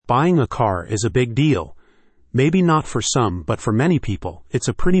Buying a car is a big deal. Maybe not for some, but for many people, it's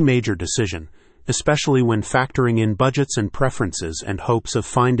a pretty major decision, especially when factoring in budgets and preferences and hopes of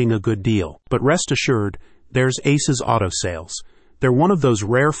finding a good deal. But rest assured, there's Aces Auto Sales. They're one of those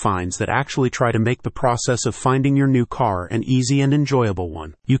rare finds that actually try to make the process of finding your new car an easy and enjoyable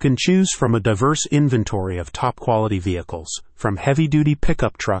one. You can choose from a diverse inventory of top-quality vehicles, from heavy-duty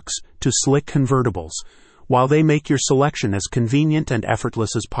pickup trucks to slick convertibles, while they make your selection as convenient and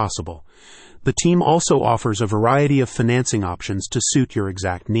effortless as possible. The team also offers a variety of financing options to suit your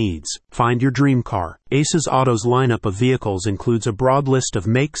exact needs. Find your dream car. Aces Auto's lineup of vehicles includes a broad list of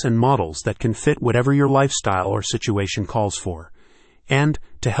makes and models that can fit whatever your lifestyle or situation calls for. And,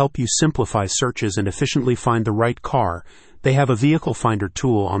 to help you simplify searches and efficiently find the right car, they have a vehicle finder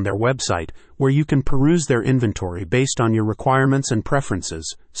tool on their website where you can peruse their inventory based on your requirements and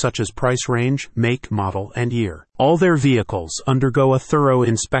preferences, such as price range, make, model, and year. All their vehicles undergo a thorough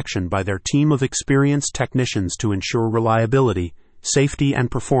inspection by their team of experienced technicians to ensure reliability, safety,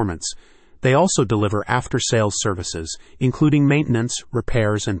 and performance. They also deliver after-sales services, including maintenance,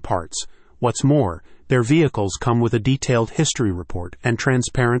 repairs, and parts. What's more, their vehicles come with a detailed history report and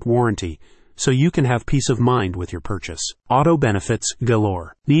transparent warranty, so you can have peace of mind with your purchase. Auto benefits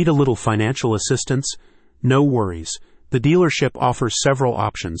galore. Need a little financial assistance? No worries. The dealership offers several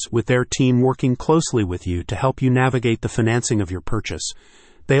options, with their team working closely with you to help you navigate the financing of your purchase.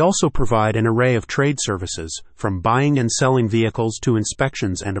 They also provide an array of trade services, from buying and selling vehicles to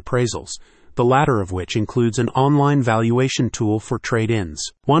inspections and appraisals, the latter of which includes an online valuation tool for trade-ins.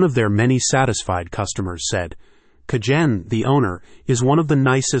 One of their many satisfied customers said, "Kajen, the owner, is one of the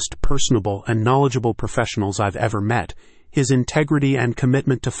nicest, personable, and knowledgeable professionals I've ever met. His integrity and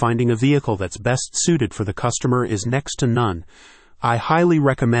commitment to finding a vehicle that's best suited for the customer is next to none. I highly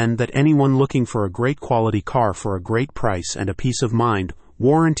recommend that anyone looking for a great quality car for a great price and a peace of mind,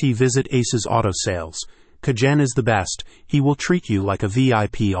 warranty visit Aces Auto Sales. Kajen is the best. He will treat you like a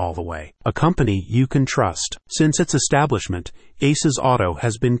VIP all the way." A company you can trust. Since its establishment, Aces Auto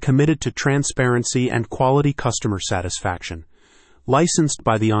has been committed to transparency and quality customer satisfaction. Licensed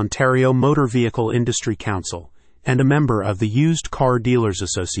by the Ontario Motor Vehicle Industry Council and a member of the Used Car Dealers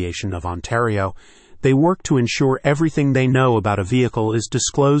Association of Ontario, they work to ensure everything they know about a vehicle is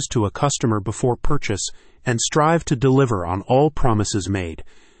disclosed to a customer before purchase and strive to deliver on all promises made.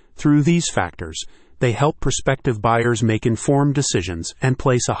 Through these factors, they help prospective buyers make informed decisions and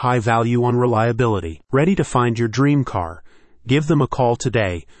place a high value on reliability. Ready to find your dream car? Give them a call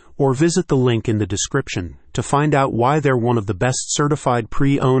today or visit the link in the description to find out why they're one of the best certified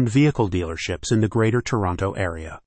pre-owned vehicle dealerships in the Greater Toronto Area.